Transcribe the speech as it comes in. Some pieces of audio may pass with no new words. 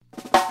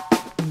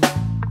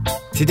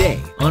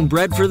Today on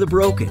Bread for the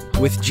Broken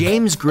with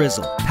James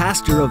Grizzle,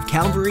 pastor of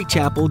Calvary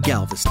Chapel,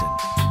 Galveston.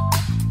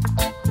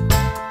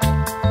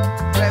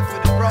 Bread for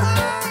the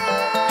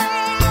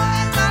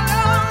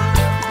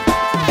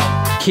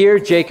broken. Here,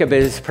 Jacob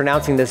is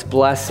pronouncing this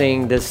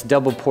blessing, this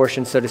double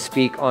portion, so to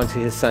speak, onto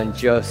his son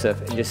Joseph,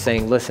 and just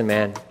saying, listen,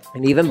 man,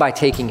 and even by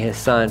taking his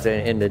sons,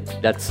 and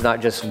that's not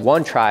just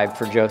one tribe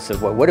for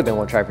Joseph, what would have been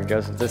one tribe for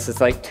Joseph, this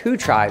is like two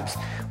tribes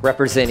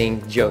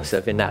representing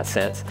Joseph in that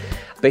sense.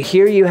 But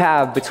here you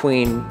have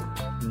between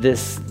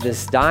this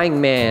dying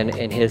man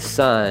and his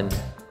son,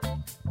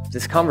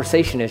 this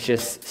conversation is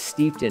just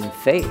steeped in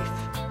faith.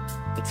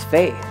 It's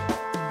faith.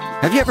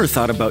 Have you ever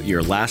thought about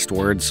your last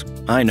words?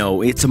 I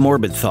know, it's a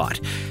morbid thought.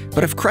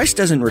 But if Christ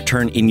doesn't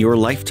return in your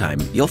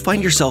lifetime, you'll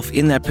find yourself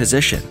in that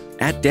position,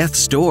 at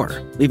death's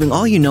door, leaving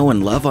all you know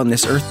and love on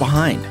this earth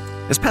behind.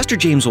 As Pastor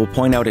James will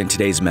point out in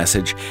today's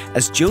message,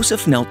 as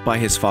Joseph knelt by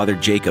his father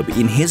Jacob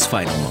in his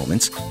final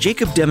moments,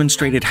 Jacob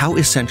demonstrated how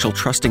essential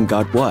trusting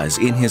God was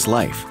in his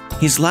life.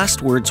 His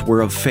last words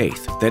were of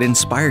faith that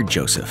inspired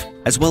Joseph,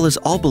 as well as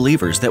all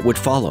believers that would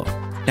follow.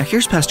 Now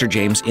here's Pastor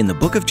James in the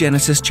book of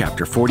Genesis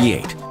chapter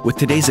 48, with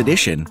today's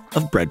edition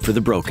of Bread for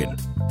the Broken.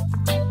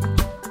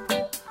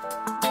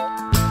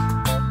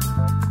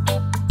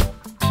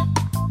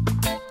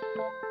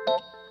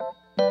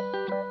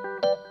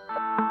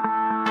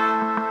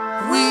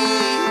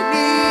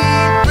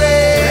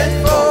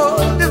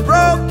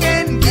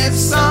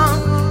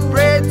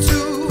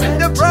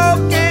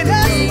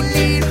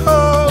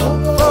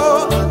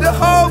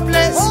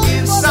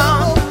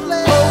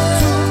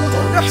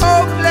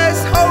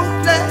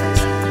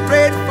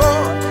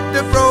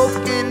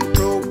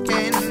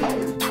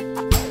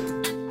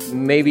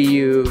 Maybe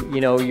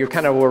you're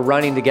kind of were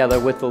running together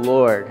with the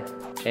Lord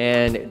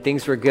and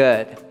things were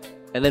good.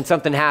 And then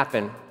something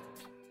happened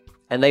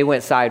and they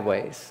went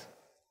sideways.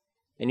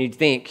 And you'd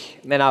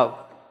think, man,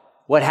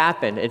 what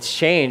happened? It's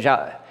changed.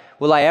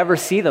 Will I ever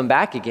see them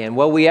back again?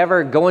 Will we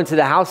ever go into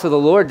the house of the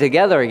Lord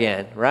together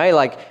again, right?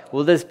 Like,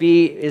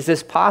 is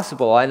this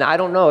possible? And I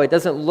don't know. It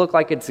doesn't look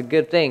like it's a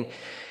good thing.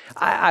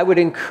 I would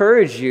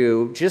encourage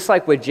you, just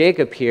like with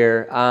Jacob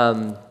here,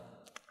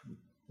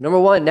 number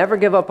one, never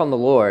give up on the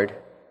Lord.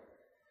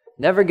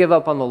 Never give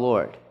up on the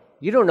Lord.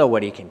 You don't know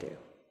what he can do.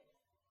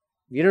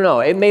 You don't know.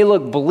 It may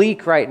look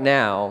bleak right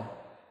now,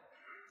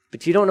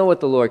 but you don't know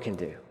what the Lord can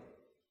do.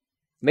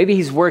 Maybe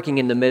he's working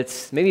in the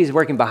midst. Maybe he's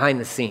working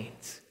behind the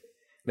scenes.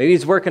 Maybe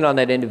he's working on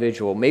that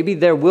individual. Maybe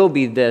there will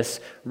be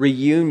this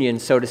reunion,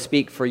 so to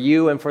speak, for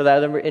you and for that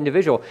other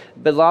individual.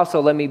 But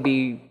also, let me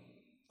be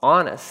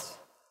honest.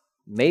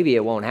 Maybe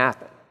it won't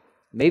happen.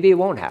 Maybe it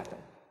won't happen.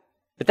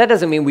 But that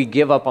doesn't mean we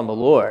give up on the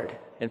Lord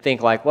and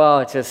think like, well,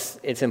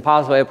 it's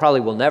impossible. It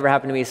probably will never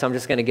happen to me, so I'm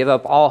just going to give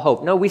up all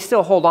hope. No, we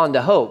still hold on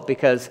to hope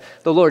because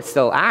the Lord's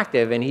still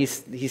active and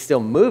he's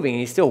still moving.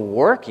 He's still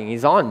working.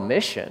 He's on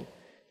mission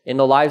in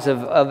the lives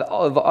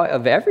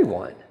of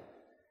everyone.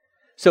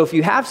 So if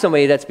you have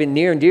somebody that's been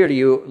near and dear to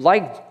you,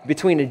 like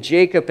between a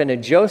Jacob and a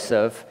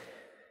Joseph,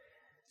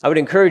 I would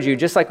encourage you,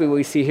 just like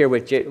we see here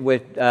with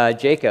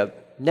Jacob,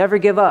 never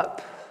give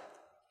up.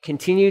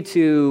 Continue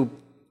to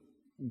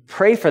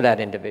pray for that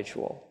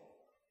individual.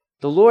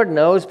 The Lord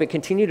knows, but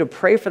continue to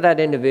pray for that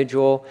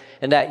individual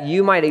and that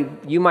you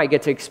might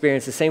get to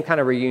experience the same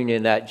kind of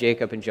reunion that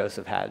Jacob and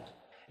Joseph had.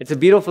 It's a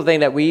beautiful thing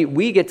that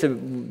we get to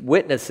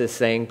witness this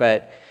thing,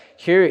 but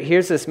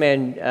here's this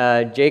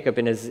man, Jacob,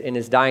 in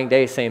his dying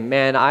days saying,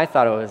 man, I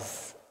thought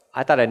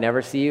I'd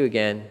never see you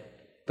again,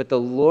 but the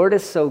Lord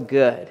is so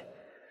good.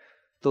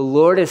 The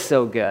Lord is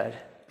so good.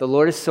 The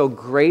Lord is so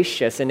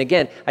gracious. And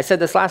again, I said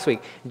this last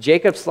week,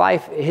 Jacob's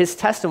life, his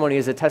testimony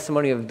is a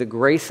testimony of the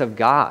grace of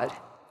God.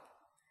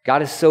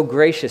 God is so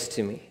gracious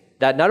to me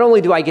that not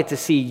only do I get to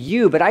see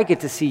you, but I get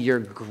to see your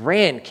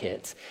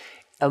grandkids.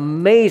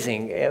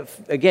 Amazing.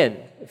 Again,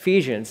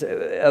 Ephesians,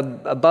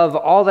 above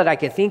all that I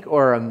can think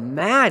or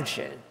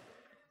imagine,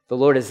 the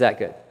Lord is that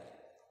good.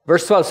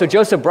 Verse 12, so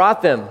Joseph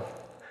brought them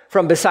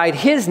from beside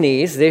his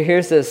knees.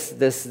 Here's this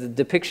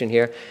depiction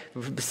here.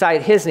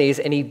 Beside his knees,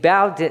 and he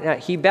bowed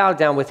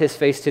down with his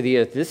face to the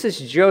earth. This is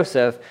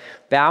Joseph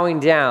bowing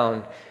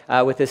down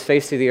with his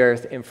face to the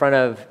earth in front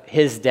of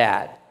his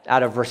dad,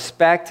 out of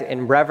respect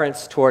and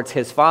reverence towards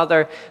his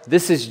father.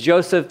 This is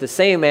Joseph, the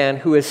same man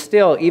who is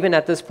still, even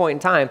at this point in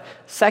time,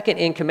 second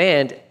in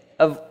command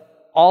of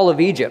all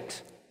of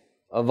Egypt.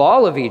 Of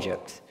all of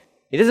Egypt.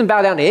 He doesn't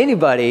bow down to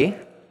anybody.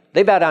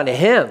 They bow down to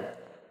him.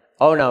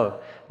 Oh no,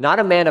 not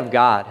a man of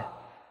God.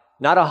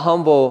 Not a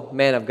humble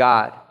man of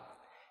God.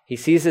 He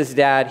sees his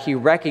dad. He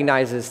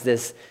recognizes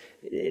this,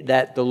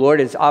 that the Lord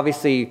is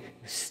obviously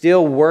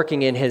still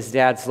working in his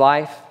dad's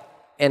life.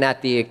 And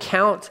at the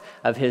account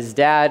of his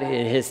dad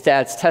and his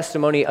dad's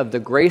testimony of the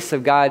grace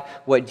of God,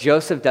 what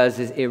Joseph does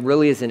is it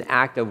really is an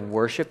act of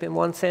worship in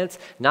one sense,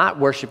 not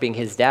worshiping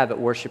his dad, but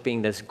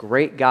worshiping this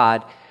great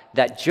God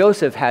that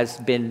Joseph has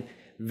been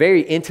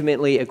very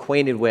intimately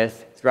acquainted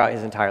with throughout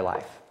his entire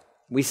life.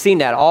 We've seen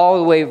that all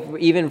the way,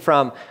 even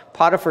from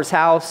Potiphar's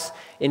house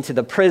into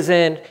the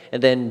prison,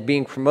 and then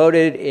being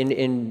promoted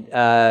in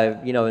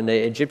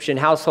the Egyptian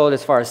household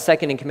as far as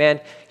second in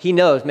command. He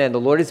knows, man, the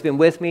Lord has been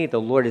with me.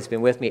 The Lord has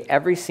been with me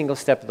every single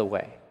step of the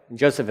way. And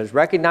Joseph has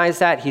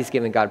recognized that. He's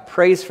given God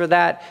praise for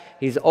that.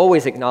 He's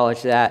always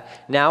acknowledged that.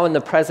 Now in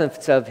the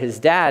presence of his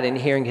dad and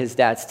hearing his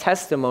dad's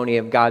testimony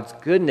of God's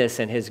goodness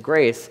and his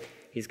grace,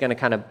 he's going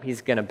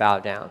to bow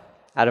down.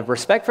 Out of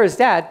respect for his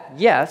dad,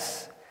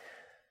 yes,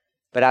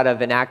 but out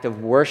of an act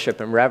of worship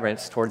and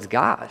reverence towards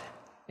God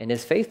and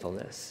his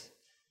faithfulness.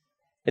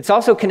 It's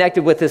also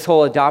connected with this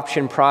whole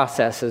adoption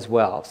process as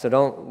well. So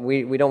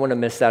we don't want to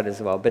miss that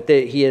as well. But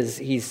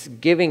he's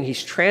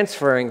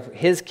transferring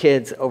his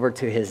kids over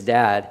to his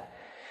dad.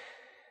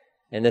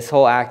 And this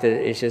whole act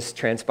is just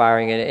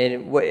transpiring.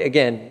 And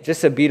again,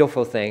 just a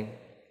beautiful thing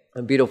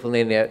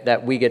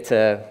that we get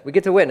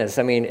to witness.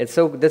 I mean,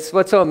 that's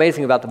what's so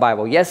amazing about the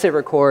Bible. Yes, it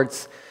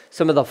records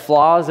some of the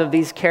flaws of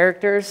these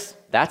characters.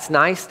 That's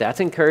nice. That's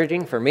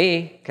encouraging for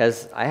me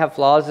because I have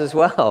flaws as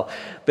well.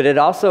 But it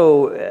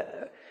also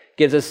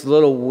gives us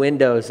little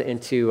windows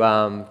into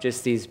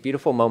just these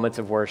beautiful moments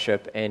of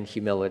worship and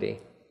humility.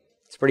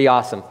 It's pretty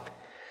awesome.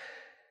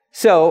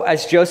 So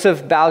as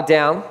Joseph bowed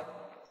down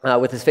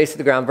with his face to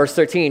the ground, verse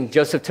 13,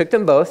 Joseph took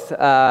them both,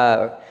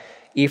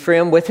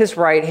 Ephraim with his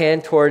right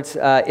hand towards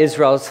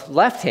Israel's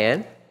left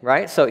hand,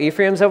 right? So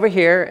Ephraim's over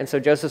here, and so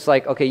Joseph's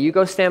like, okay, you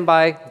go stand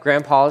by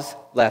Grandpa's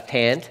left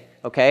hand,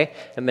 okay?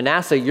 And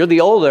Manasseh, you're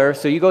the older,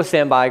 so you go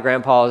stand by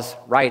Grandpa's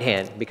right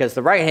hand, because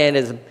the right hand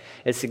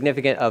is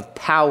significant of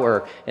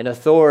power and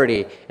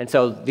authority. And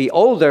so the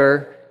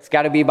older, it's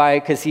got to be by,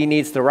 because he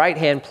needs the right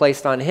hand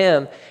placed on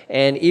him.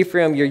 And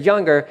Ephraim, you're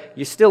younger,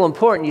 you're still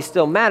important, you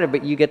still matter,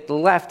 but you get the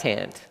left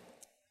hand.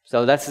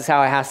 So that's just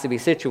how it has to be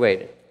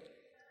situated.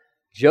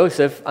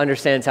 Joseph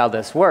understands how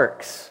this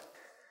works.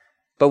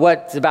 But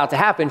what's about to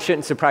happen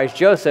shouldn't surprise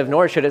Joseph,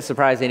 nor should it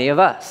surprise any of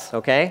us,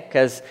 okay?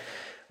 Because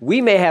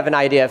we may have an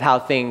idea of how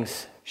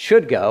things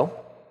should go,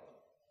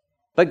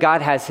 but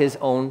God has his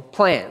own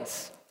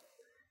plans.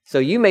 So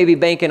you may be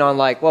banking on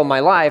my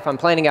life, I'm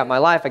planning out my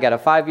life. I got a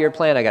 5-year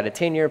plan, I got a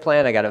 10-year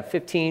plan, I got a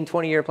 15,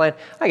 20-year plan.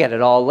 I got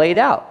it all laid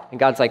out. And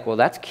God's like, well,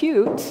 that's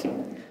cute.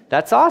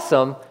 That's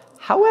awesome.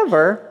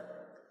 However,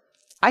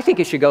 I think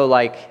it should go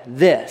like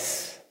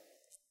this.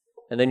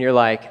 And then you're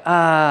like,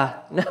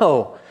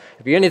 no.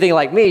 If you're anything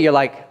like me, you're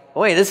like,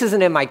 wait, this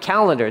isn't in my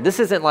calendar. This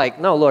isn't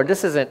no, Lord,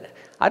 this isn't,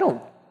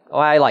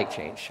 I like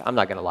change. I'm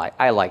not going to lie.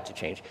 I like to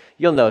change.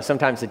 You'll know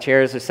sometimes the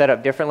chairs are set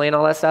up differently and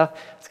all that stuff.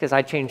 It's because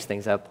I change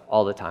things up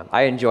all the time.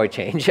 I enjoy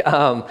change.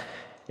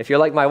 If you're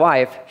like my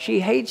wife,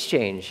 she hates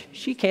change.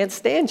 She can't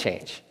stand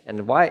change.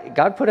 And why?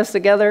 God put us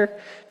together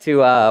to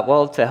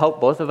help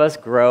both of us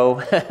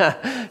grow,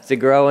 to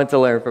grow and to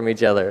learn from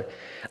each other.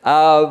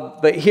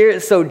 But here,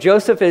 so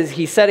Joseph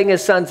he's setting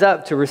his sons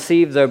up to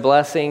receive their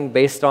blessing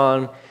based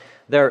on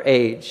their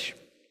age.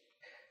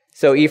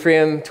 So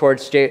Ephraim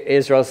towards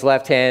Israel's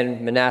left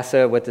hand,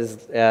 Manasseh with his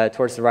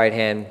towards the right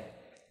hand,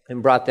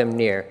 and brought them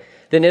near.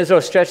 Then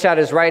Israel stretched out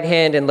his right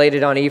hand and laid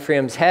it on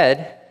Ephraim's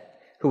head,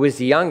 who was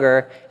the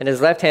younger, and his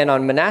left hand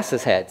on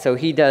Manasseh's head. So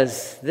he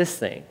does this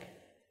thing.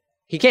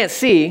 He can't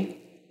see,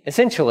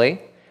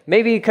 essentially.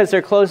 Maybe because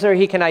they're closer,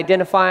 he can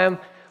identify them.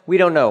 We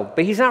don't know.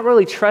 But he's not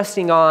really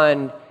trusting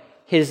on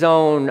his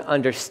own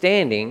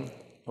understanding,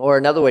 or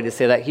another way to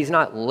say that, he's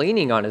not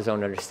leaning on his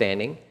own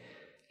understanding.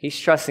 He's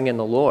trusting in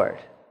the Lord.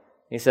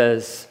 He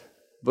says,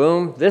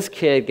 boom, this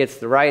kid gets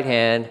the right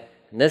hand,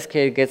 and this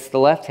kid gets the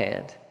left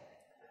hand.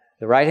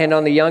 The right hand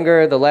on the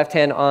younger, the left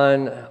hand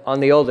on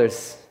the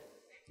oldest,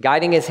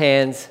 guiding his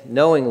hands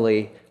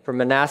knowingly, for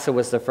Manasseh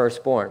was the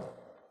firstborn.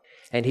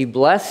 And he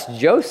blessed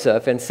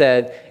Joseph and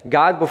said,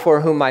 God before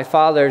whom my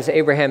fathers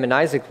Abraham and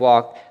Isaac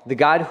walked, the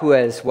God who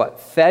has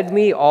fed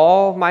me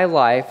all my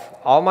life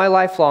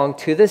long,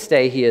 to this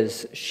day he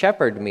has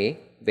shepherded me,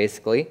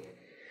 basically.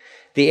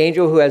 The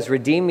angel who has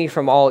redeemed me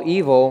from all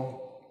evil,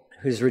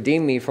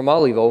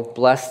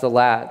 bless the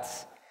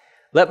lads.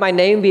 Let my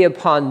name be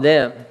upon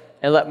them,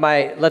 and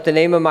let the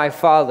name of my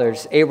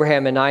fathers,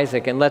 Abraham and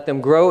Isaac, and let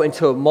them grow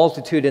into a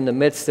multitude in the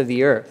midst of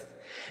the earth.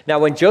 Now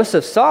when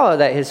Joseph saw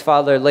that his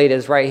father laid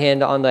his right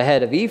hand on the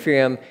head of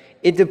Ephraim,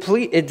 it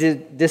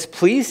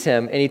displeased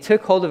him, and he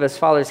took hold of his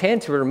father's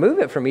hand to remove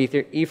it from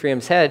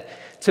Ephraim's head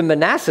to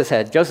Manasseh's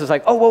head. Joseph's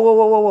like, oh,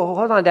 whoa,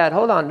 hold on, Dad,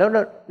 hold on.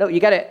 No, you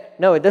got it.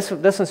 No, this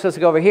one's supposed to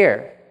go over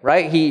here,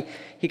 right?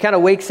 He kind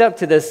of wakes up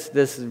to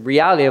this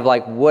reality of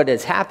what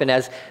has happened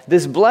as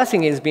this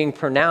blessing is being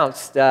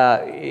pronounced.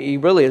 He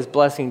really is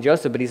blessing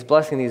Joseph, but he's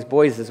blessing these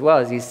boys as well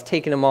as he's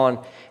taking them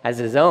on as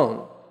his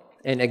own.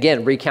 And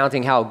again,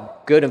 recounting how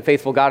good and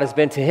faithful God has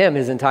been to him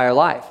his entire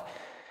life.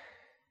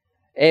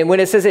 And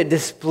when it says it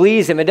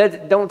displeased him,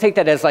 don't take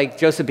that as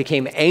Joseph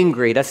became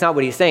angry. That's not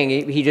what he's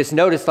saying. He just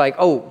noticed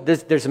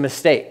there's a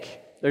mistake.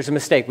 There's a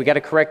mistake. We got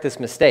to correct this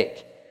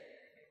mistake.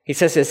 He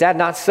says, is that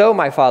not so,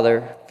 my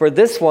father? For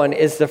this one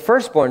is the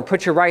firstborn.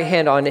 Put your right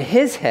hand on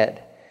his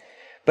head.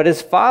 But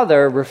his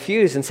father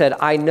refused and said,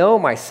 I know,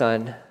 my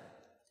son.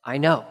 I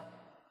know.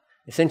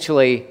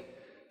 Essentially,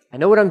 I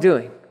know what I'm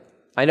doing.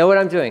 I know what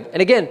I'm doing.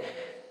 And again,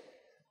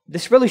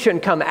 this really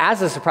shouldn't come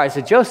as a surprise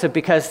to Joseph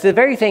because the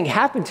very thing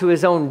happened to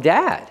his own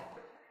dad.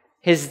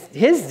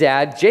 His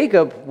dad,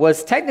 Jacob,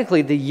 was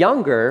technically the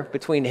younger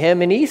between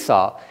him and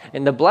Esau,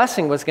 and the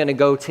blessing was going to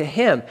go to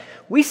him.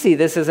 We see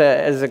this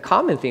as a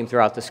common theme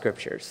throughout the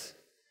scriptures.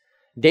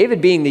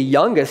 David, being the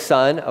youngest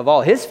son of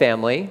all his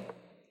family,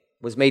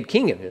 was made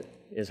king of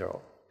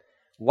Israel.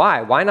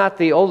 Why? Why not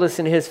the oldest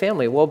in his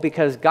family? Well,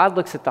 because God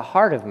looks at the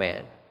heart of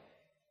man.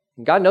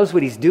 God knows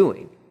what he's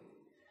doing.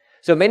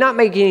 So it may not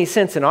make any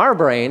sense in our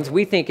brains.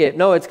 We think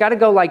it's got to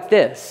go like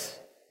this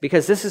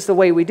because this is the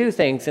way we do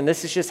things and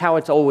this is just how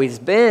it's always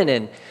been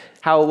and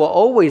how it will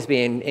always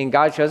be. And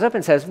God shows up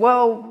and says,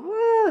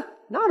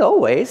 not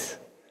always.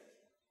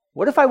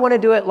 What if I want to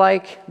do it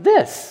like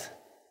this?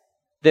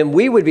 Then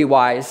we would be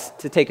wise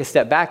to take a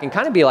step back and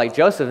kind of be like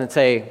Joseph and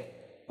say,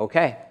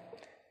 okay,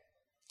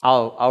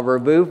 I'll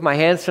remove my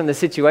hands from the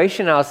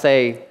situation. And I'll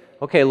say,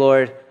 okay,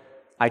 Lord,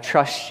 I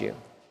trust you.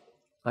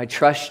 I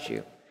trust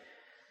you.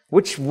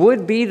 Which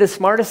would be the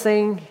smartest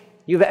thing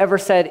you've ever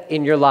said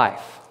in your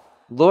life.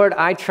 Lord,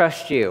 I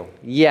trust you.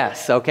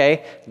 Yes,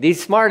 okay? The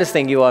smartest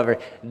thing you ever,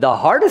 the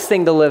hardest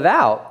thing to live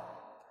out,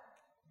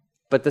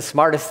 but the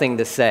smartest thing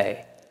to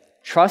say.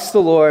 Trust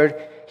the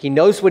Lord. He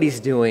knows what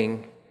he's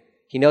doing.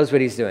 He knows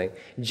what he's doing.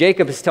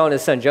 Jacob is telling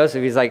his son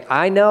Joseph, he's like,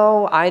 I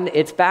know,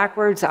 it's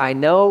backwards, I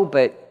know,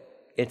 but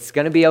it's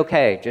going to be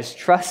okay. Just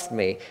trust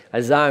me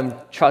as I'm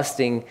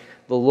trusting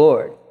the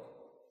Lord.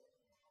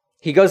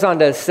 He goes on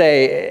to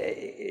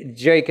say,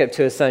 Jacob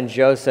to his son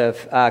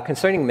Joseph,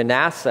 concerning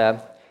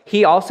Manasseh,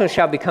 he also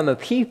shall become a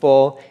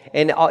people,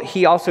 and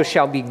he also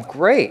shall be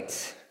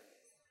great.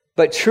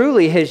 But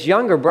truly his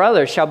younger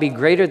brother shall be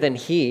greater than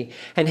he,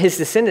 and his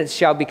descendants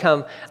shall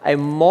become a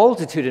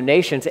multitude of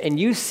nations. And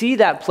you see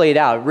that played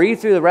out. Read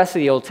through the rest of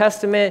the Old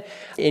Testament,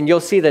 and you'll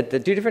see that the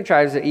two different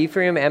tribes of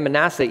Ephraim and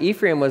Manasseh,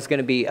 Ephraim was going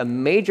to be a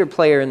major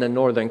player in the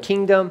northern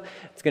kingdom.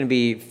 It's going to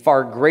be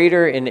far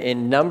greater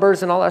in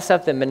numbers and all that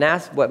stuff than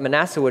what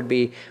Manasseh would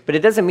be. But it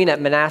doesn't mean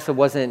that Manasseh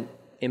wasn't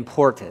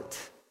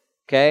important,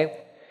 okay?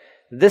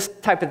 This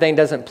type of thing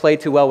doesn't play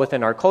too well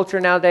within our culture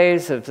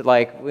nowadays. It's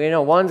like,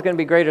 one's going to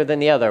be greater than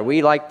the other.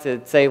 We like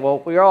to say, well,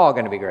 we're all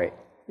going to be great.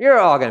 You're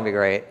all going to be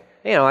great.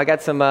 I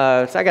got some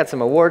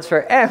awards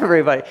for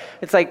everybody.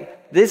 It's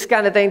like this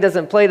kind of thing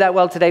doesn't play that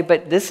well today,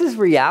 but this is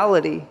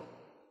reality.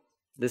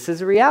 This is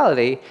a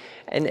reality.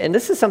 And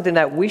this is something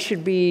that we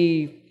should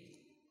be,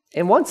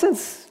 in one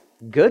sense,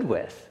 good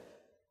with.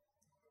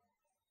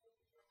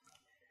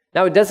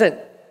 Now,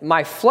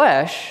 my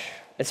flesh,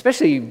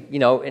 especially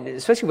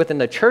within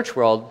the church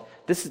world,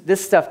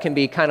 this stuff can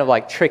be kind of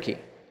like tricky,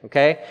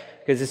 okay?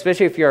 Because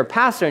especially if you're a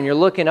pastor and you're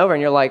looking over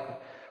and you're like,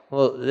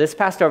 well, this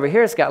pastor over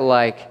here has got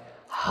like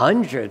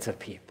hundreds of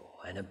people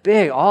and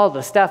all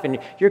the stuff, and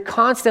you're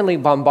constantly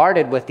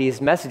bombarded with these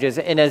messages,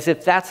 and as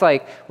if that's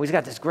like, well, he's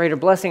got this greater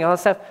blessing, all that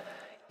stuff.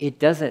 It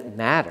doesn't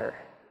matter.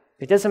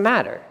 It doesn't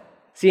matter.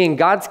 See, in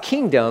God's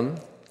kingdom,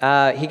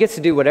 he gets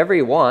to do whatever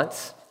he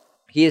wants.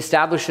 He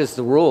establishes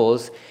the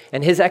rules,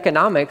 and his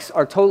economics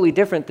are totally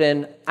different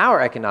than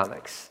our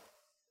economics,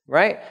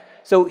 right?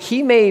 So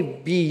he may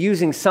be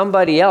using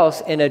somebody else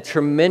in a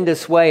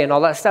tremendous way and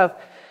all that stuff.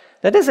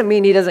 That doesn't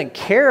mean he doesn't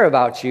care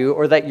about you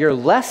or that you're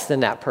less than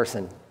that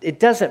person.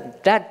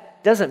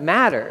 That doesn't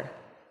matter.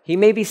 He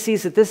maybe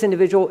sees that this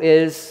individual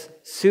is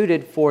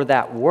suited for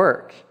that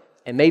work,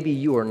 and maybe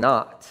you are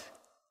not.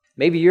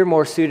 Maybe you're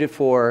more suited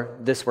for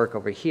this work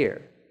over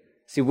here.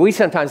 See, we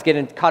sometimes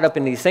get caught up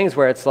in these things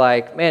where it's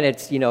like, man,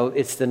 it's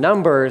the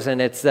numbers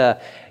and it's the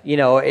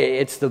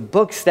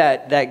books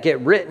that get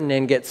written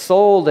and get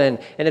sold and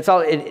it's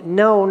all.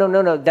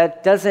 No.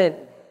 That doesn't.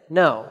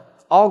 No,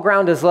 all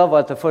ground is level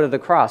at the foot of the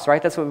cross,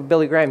 right? That's what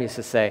Billy Graham used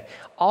to say.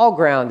 All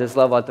ground is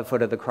level at the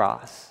foot of the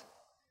cross.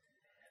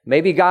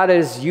 Maybe God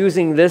is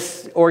using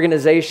this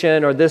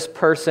organization or this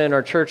person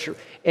or church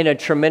in a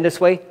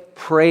tremendous way.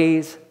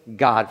 Praise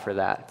God for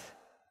that.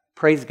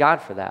 Praise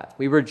God for that.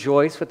 We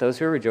rejoice with those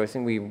who are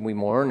rejoicing. We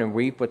mourn and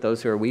weep with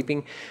those who are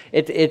weeping.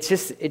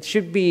 It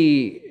should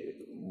be,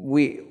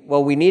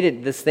 we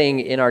needed this thing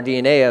in our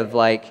DNA of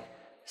like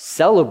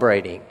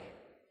celebrating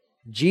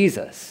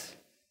Jesus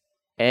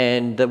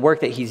and the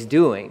work that he's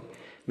doing.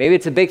 Maybe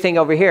it's a big thing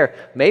over here.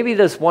 Maybe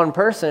this one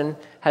person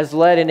has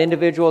led an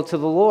individual to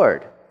the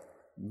Lord.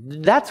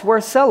 That's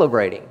worth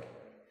celebrating.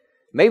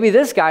 Maybe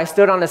this guy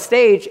stood on a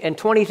stage and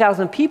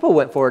 20,000 people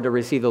went forward to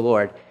receive the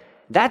Lord.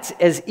 That's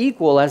as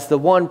equal as the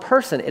one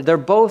person. They're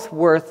both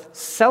worth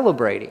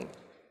celebrating.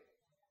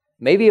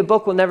 Maybe a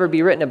book will never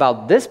be written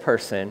about this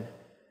person,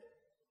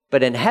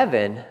 but in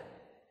heaven,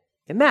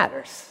 it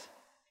matters.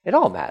 It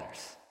all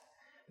matters.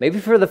 Maybe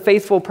for the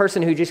faithful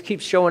person who just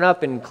keeps showing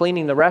up and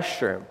cleaning the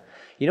restroom.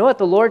 You know what?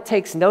 The Lord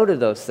takes note of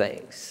those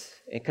things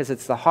because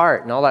it's the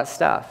heart and all that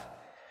stuff.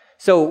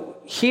 So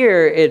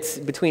here it's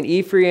between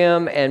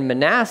Ephraim and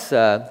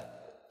Manasseh.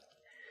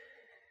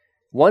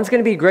 One's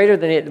going to be greater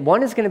than it.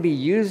 One is going to be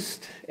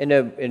used in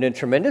a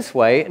tremendous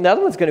way.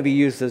 Another one's going to be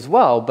used as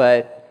well.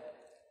 But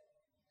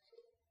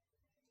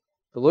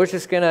The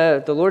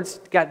Lord's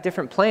got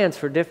different plans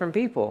for different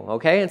people,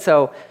 okay? And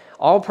so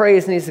all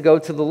praise needs to go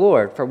to the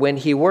Lord for when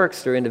he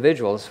works through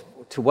individuals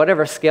to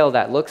whatever scale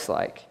that looks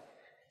like.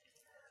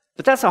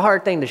 But that's a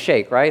hard thing to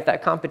shake, right?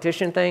 That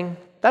competition thing,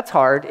 that's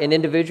hard. In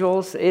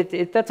individuals,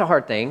 that's a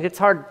hard thing. It's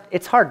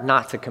hard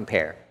not to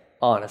compare,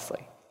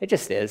 honestly. It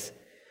just is.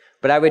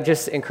 But I would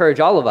just encourage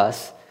all of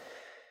us,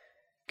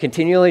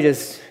 continually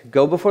just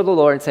go before the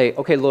Lord and say,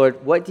 okay,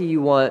 Lord, what do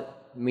you want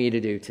me to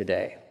do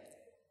today?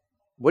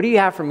 What do you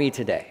have for me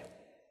today?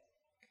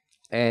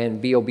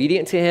 And be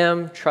obedient to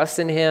him, trust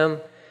in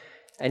him,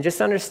 and just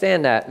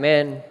understand that,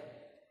 man,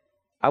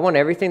 I want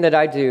everything that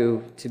I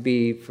do to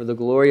be for the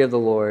glory of the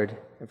Lord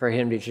and for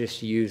him to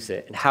just use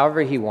it, and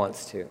however he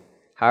wants to.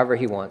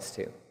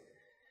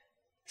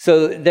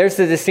 So there's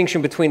the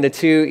distinction between the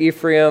two.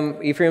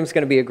 Ephraim's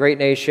going to be a great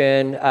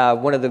nation.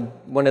 One of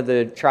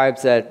the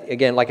tribes that,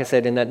 again, like I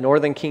said, in that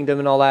northern kingdom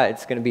and all that,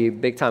 it's going to be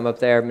big time up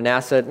there.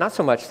 Manasseh, not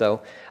so much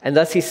though. And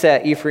thus he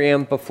set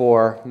Ephraim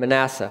before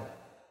Manasseh.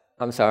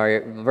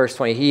 Verse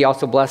 20. He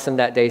also blessed him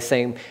that day,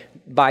 saying,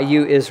 by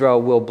you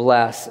Israel will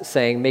bless,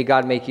 saying, may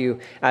God make you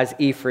as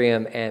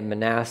Ephraim and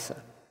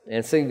Manasseh. And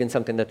it's even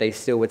something that they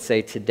still would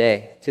say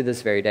today, to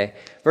this very day.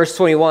 Verse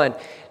 21.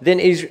 Then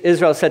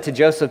Israel said to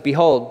Joseph,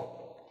 behold,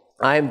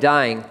 I am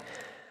dying,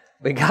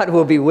 but God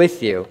will be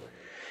with you.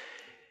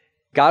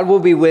 God will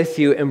be with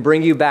you and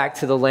bring you back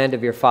to the land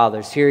of your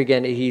fathers. Here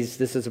again,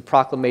 this is a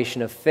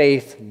proclamation of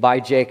faith by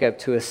Jacob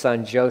to his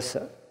son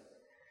Joseph.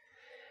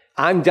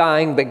 I'm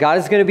dying, but God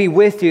is going to be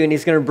with you, and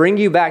he's going to bring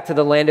you back to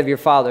the land of your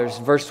fathers.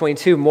 Verse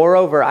 22,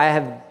 moreover, I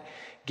have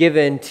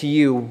given to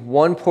you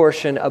one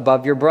portion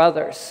above your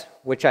brothers,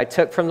 which I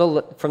took from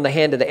the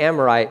hand of the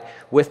Amorite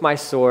with my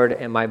sword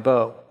and my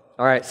bow.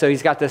 All right, so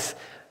he's got this,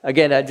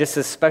 again, just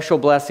a special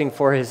blessing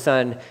for his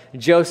son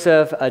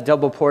Joseph, a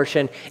double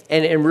portion.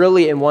 And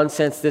really, in one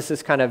sense, this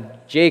is kind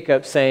of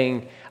Jacob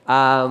saying,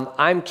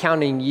 I'm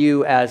counting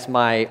you as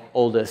my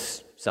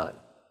oldest son.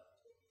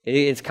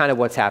 It's kind of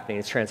what's happening.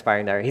 It's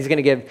transpiring there. He's going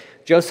to give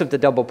Joseph the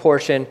double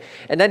portion.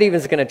 And that even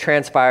is going to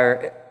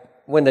transpire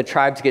when the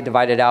tribes get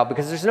divided out,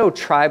 because there's no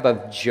tribe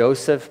of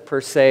Joseph per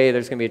se.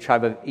 There's going to be a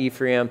tribe of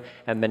Ephraim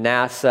and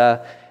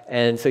Manasseh.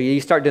 And so you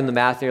start doing the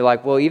math and you're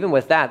like, well, even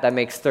with that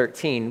makes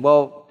 13.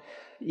 Well,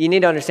 you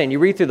need to understand, you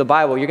read through the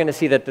Bible, you're going to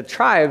see that the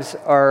tribes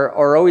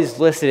are always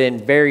listed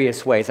in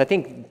various ways. I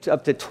think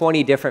up to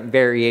 20 different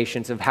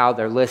variations of how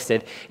they're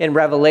listed. In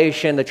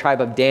Revelation, the tribe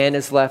of Dan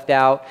is left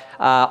out.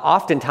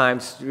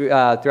 Oftentimes,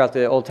 throughout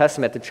the Old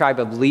Testament, the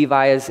tribe of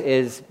Levi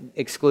is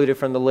excluded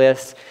from the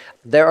list.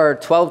 There are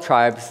 12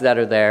 tribes that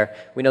are there.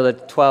 We know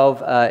that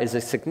 12 is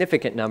a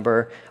significant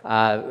number.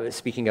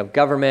 Speaking of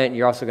government,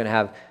 you're also going to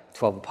have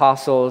 12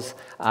 apostles,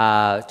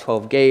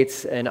 12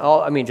 gates, and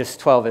just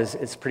 12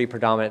 is pretty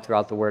predominant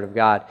throughout the Word of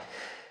God.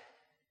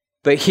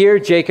 But here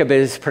Jacob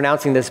is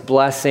pronouncing this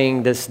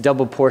blessing, this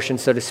double portion,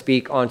 so to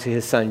speak, onto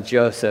his son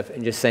Joseph,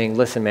 and just saying,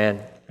 listen,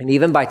 man, and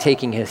even by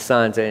taking his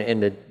sons,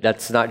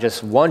 that's not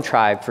just one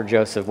tribe for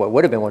Joseph, what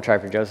would have been one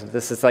tribe for Joseph,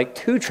 this is like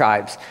two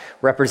tribes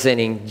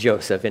representing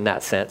Joseph in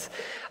that sense.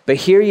 But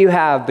here you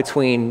have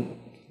between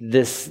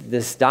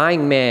this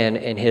dying man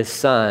and his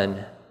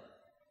son,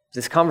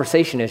 this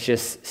conversation is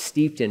just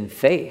steeped in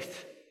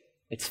faith.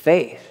 It's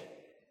faith.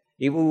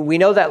 We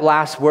know that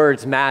last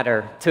words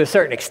matter to a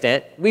certain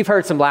extent. We've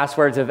heard some last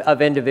words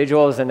of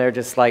individuals, and they're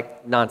just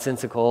like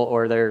nonsensical,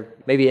 or they're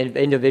maybe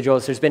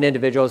individuals. There's been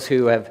individuals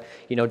who have,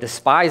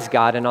 despised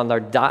God, and on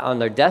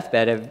their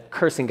deathbed have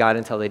cursing God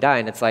until they die.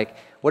 And it's like,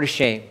 what a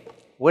shame.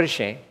 What a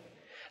shame.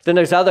 Then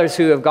there's others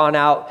who have gone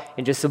out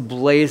in just a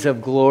blaze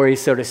of glory,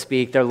 so to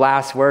speak. Their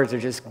last words are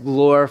just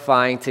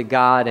glorifying to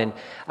God, and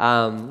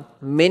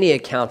many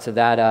accounts of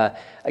that.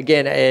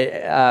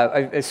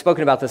 I've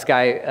spoken about this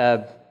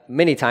guy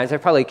many times. I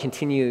probably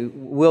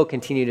will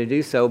continue to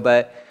do so,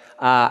 but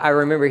I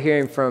remember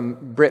hearing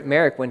from Britt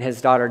Merrick when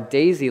his daughter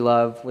Daisy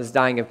Love was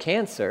dying of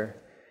cancer.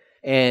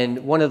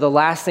 And one of the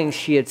last things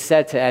she had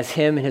said as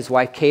him and his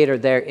wife Kate are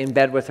there in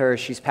bed with her,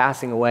 she's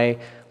passing away,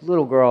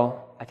 little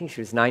girl, I think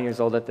she was 9 years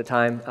old at the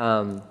time.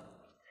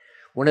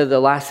 One of the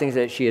last things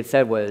that she had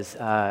said was,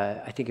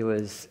 I think it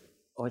was,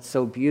 it's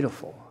so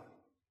beautiful.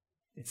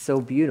 It's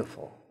so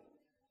beautiful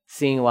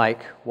seeing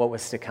like what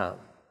was to come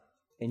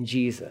in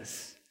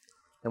Jesus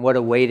and what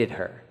awaited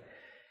her.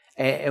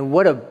 And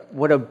what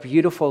a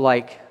beautiful,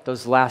 like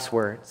those last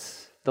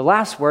words. The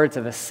last words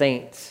of a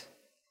saint,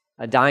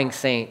 a dying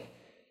saint,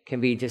 can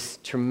be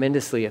just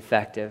tremendously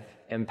effective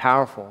and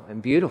powerful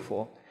and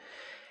beautiful.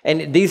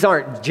 And these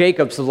aren't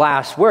Jacob's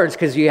last words,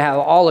 because you have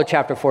all of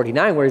chapter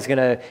 49 where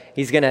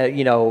he's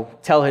gonna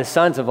tell his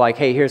sons of like,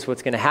 hey, here's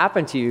what's gonna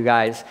happen to you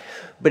guys.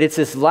 But it's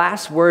his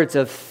last words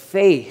of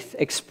faith,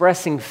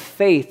 expressing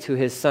faith to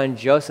his son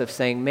Joseph,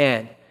 saying,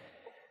 man,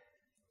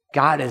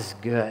 God is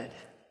good.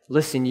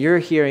 Listen, you're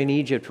here in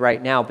Egypt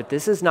right now, but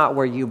this is not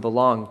where you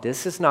belong.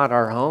 This is not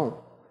our home.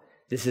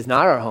 This is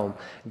not our home.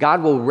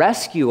 God will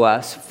rescue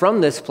us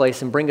from this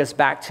place and bring us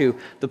back to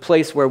the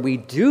place where we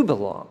do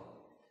belong.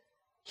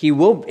 He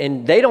will,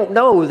 and they don't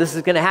know this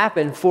is going to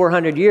happen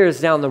 400 years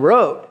down the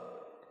road.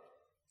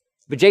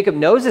 But Jacob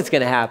knows it's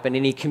going to happen,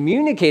 and he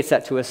communicates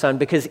that to his son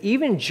because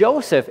even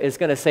Joseph is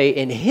going to say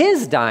in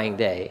his dying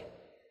day,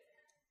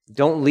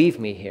 don't leave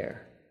me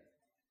here.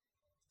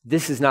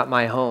 This is not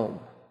my home.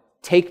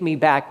 Take me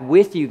back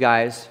with you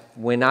guys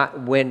when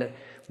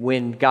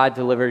God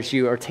delivers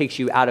you or takes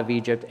you out of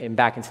Egypt and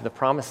back into the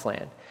promised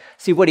land.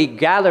 See, what he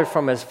gathered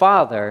from his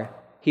father,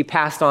 he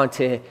passed on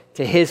to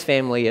his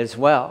family as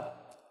well.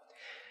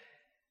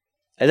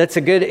 And that's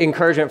a good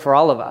encouragement for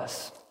all of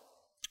us.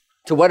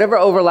 To whatever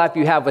overlap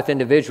you have with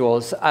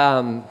individuals,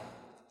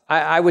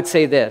 I would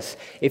say this.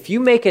 If you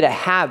make it a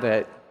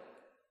habit,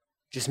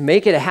 just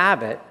make it a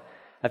habit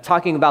of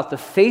talking about the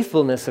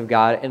faithfulness of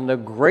God and the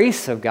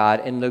grace of God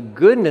and the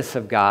goodness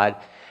of God,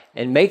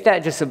 and make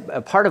that just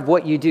a part of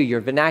what you do,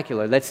 your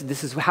vernacular.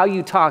 This is how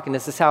you talk, and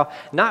this is how,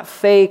 not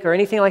fake or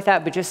anything like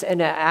that, but just an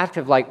act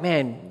of like,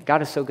 man,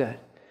 God is so good.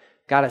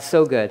 God is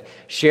so good.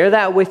 Share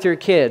that with your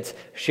kids.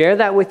 Share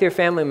that with your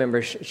family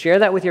members. Share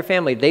that with your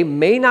family. They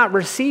may not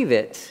receive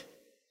it,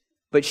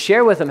 but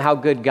share with them how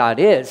good God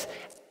is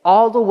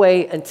all the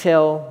way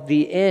until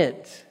the end.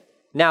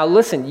 Now,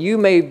 listen, you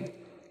might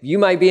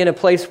be in a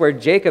place where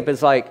Jacob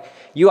is like,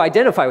 you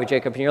identify with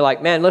Jacob and you're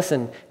like, man,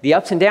 listen, the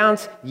ups and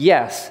downs,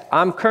 yes,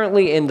 I'm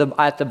currently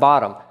at the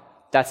bottom.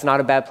 That's not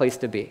a bad place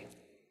to be.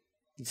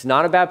 It's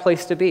not a bad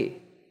place to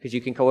be because you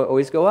can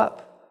always go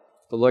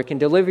up. The Lord can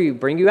deliver you,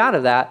 bring you out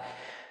of that.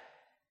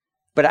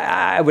 But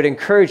I would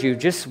encourage you,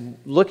 just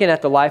looking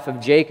at the life of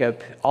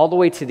Jacob all the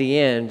way to the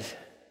end,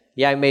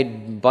 yeah, he made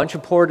a bunch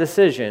of poor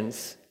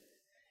decisions,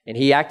 and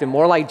he acted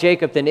more like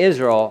Jacob than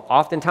Israel,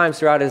 oftentimes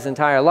throughout his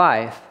entire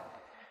life.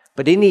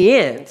 But in the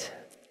end,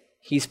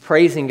 he's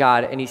praising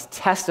God and he's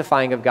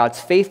testifying of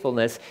God's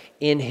faithfulness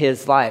in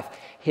his life.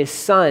 His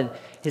son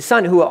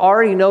who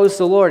already knows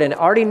the Lord and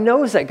already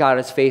knows that God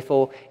is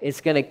faithful, is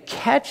going to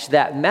catch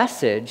that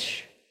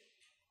message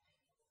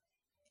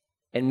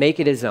and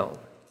make it his own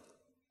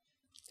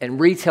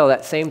and retell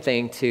that same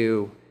thing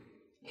to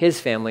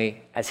his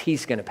family as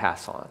he's going to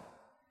pass on.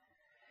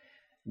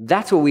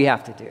 That's what we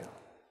have to do.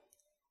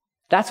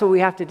 That's what we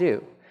have to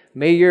do.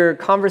 May your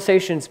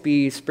conversations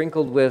be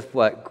sprinkled with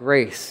what?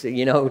 Grace,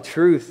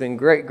 truth and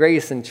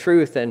grace and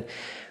truth. And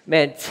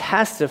man,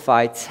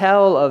 testify,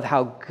 tell of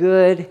how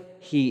good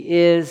he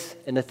is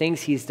and the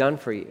things he's done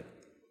for you.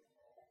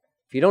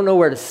 If you don't know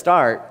where to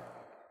start,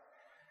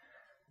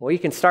 well, you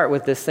can start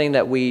with this thing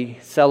that we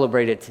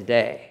celebrated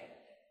today,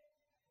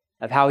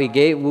 of how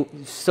he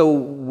so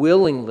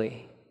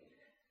willingly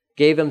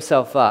gave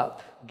himself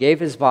up, gave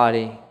his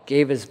body,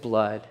 gave his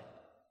blood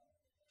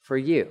for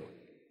you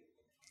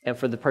and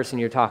for the person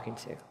you're talking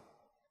to.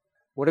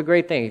 What a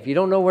great thing. If you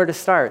don't know where to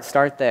start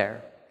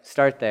there.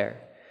 Start there.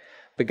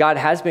 But God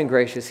has been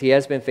gracious. He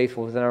has been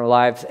faithful within our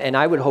lives. And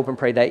I would hope and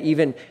pray that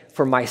even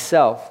for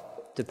myself,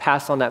 to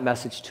pass on that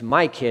message to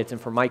my kids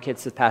and for my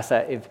kids to pass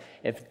that,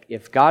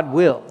 if God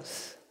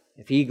wills,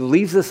 if he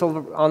leaves us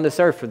on this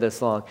earth for this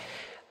long,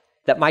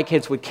 that my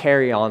kids would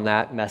carry on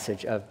that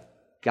message of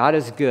God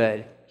is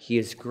good, he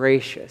is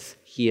gracious,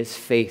 he is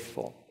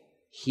faithful.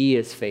 He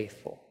is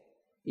faithful.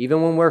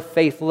 Even when we're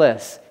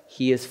faithless,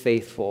 he is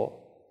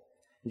faithful.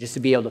 And just to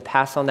be able to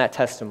pass on that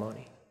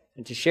testimony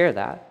and to share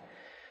that.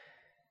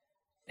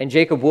 And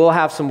Jacob will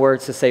have some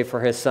words to say for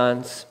his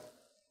sons.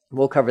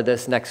 We'll cover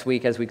this next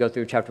week as we go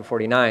through chapter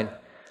 49.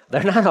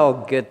 They're not all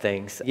good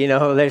things.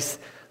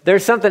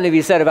 There's something to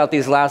be said about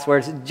these last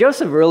words.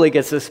 Joseph really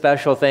gets this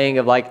special thing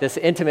of like this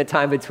intimate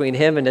time between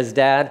him and his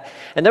dad.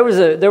 And there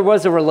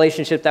was a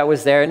relationship that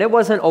was there, and it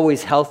wasn't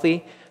always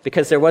healthy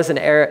because there was an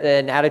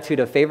attitude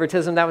of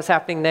favoritism that was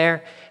happening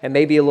there, and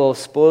maybe a little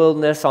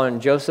spoiledness on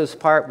Joseph's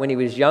part when he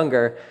was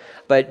younger.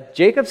 But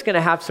Jacob's going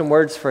to have some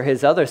words for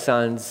his other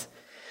sons.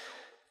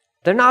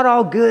 They're not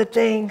all good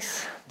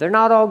things. They're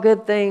not all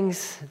good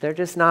things. They're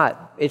just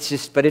not.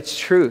 But it's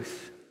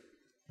truth.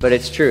 But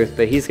it's truth.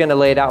 But he's going to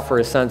lay it out for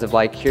his sons of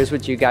like, here's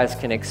what you guys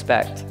can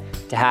expect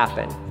to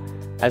happen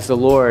as the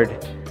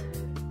Lord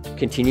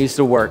continues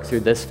to work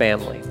through this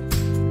family.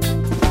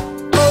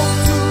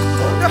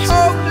 The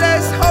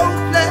hopeless,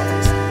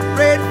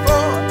 pray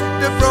for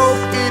the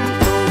broken.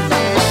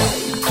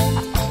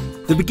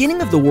 The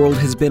beginning of the world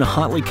has been a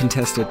hotly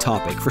contested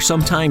topic for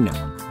some time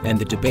now, and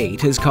the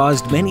debate has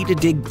caused many to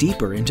dig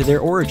deeper into their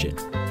origin.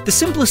 The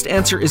simplest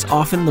answer is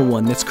often the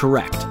one that's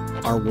correct.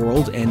 Our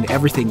world and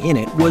everything in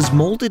it was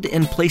molded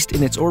and placed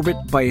in its orbit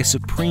by a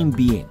supreme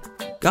being,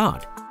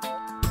 God.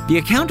 The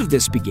account of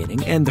this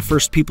beginning and the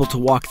first people to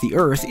walk the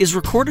earth is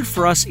recorded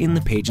for us in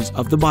the pages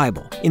of the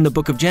Bible, in the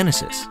book of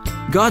Genesis.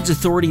 God's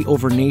authority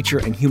over nature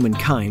and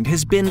humankind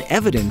has been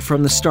evident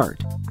from the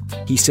start.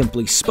 He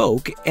simply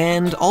spoke,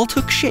 and all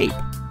took shape.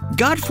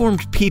 God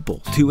formed people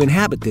to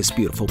inhabit this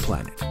beautiful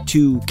planet,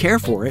 to care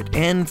for it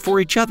and for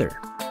each other.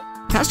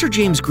 Pastor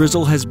James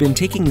Grizzle has been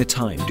taking the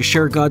time to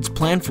share God's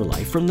plan for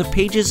life from the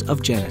pages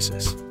of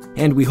Genesis,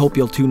 and we hope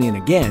you'll tune in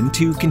again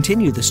to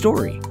continue the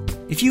story.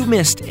 If you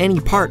missed any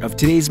part of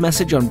today's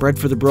message on Bread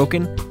for the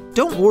Broken,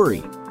 don't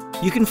worry.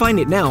 You can find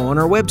it now on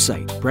our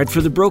website,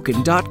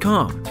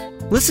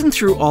 breadforthebroken.com. Listen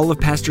through all of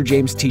Pastor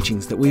James'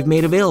 teachings that we've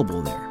made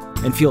available there.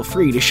 And feel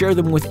free to share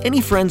them with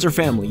any friends or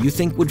family you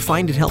think would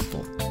find it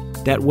helpful.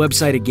 That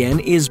website again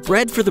is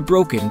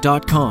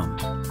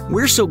breadforthebroken.com.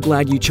 We're so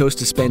glad you chose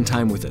to spend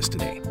time with us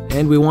today,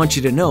 and we want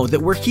you to know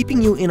that we're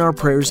keeping you in our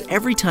prayers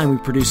every time we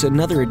produce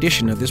another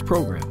edition of this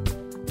program.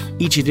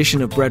 Each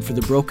edition of Bread for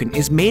the Broken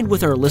is made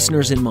with our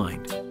listeners in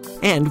mind,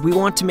 and we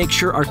want to make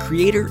sure our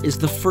Creator is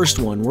the first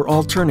one we're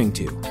all turning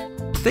to.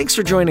 Thanks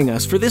for joining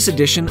us for this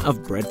edition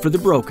of Bread for the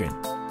Broken.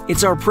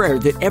 It's our prayer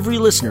that every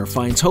listener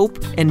finds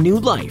hope and new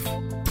life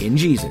in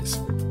Jesus.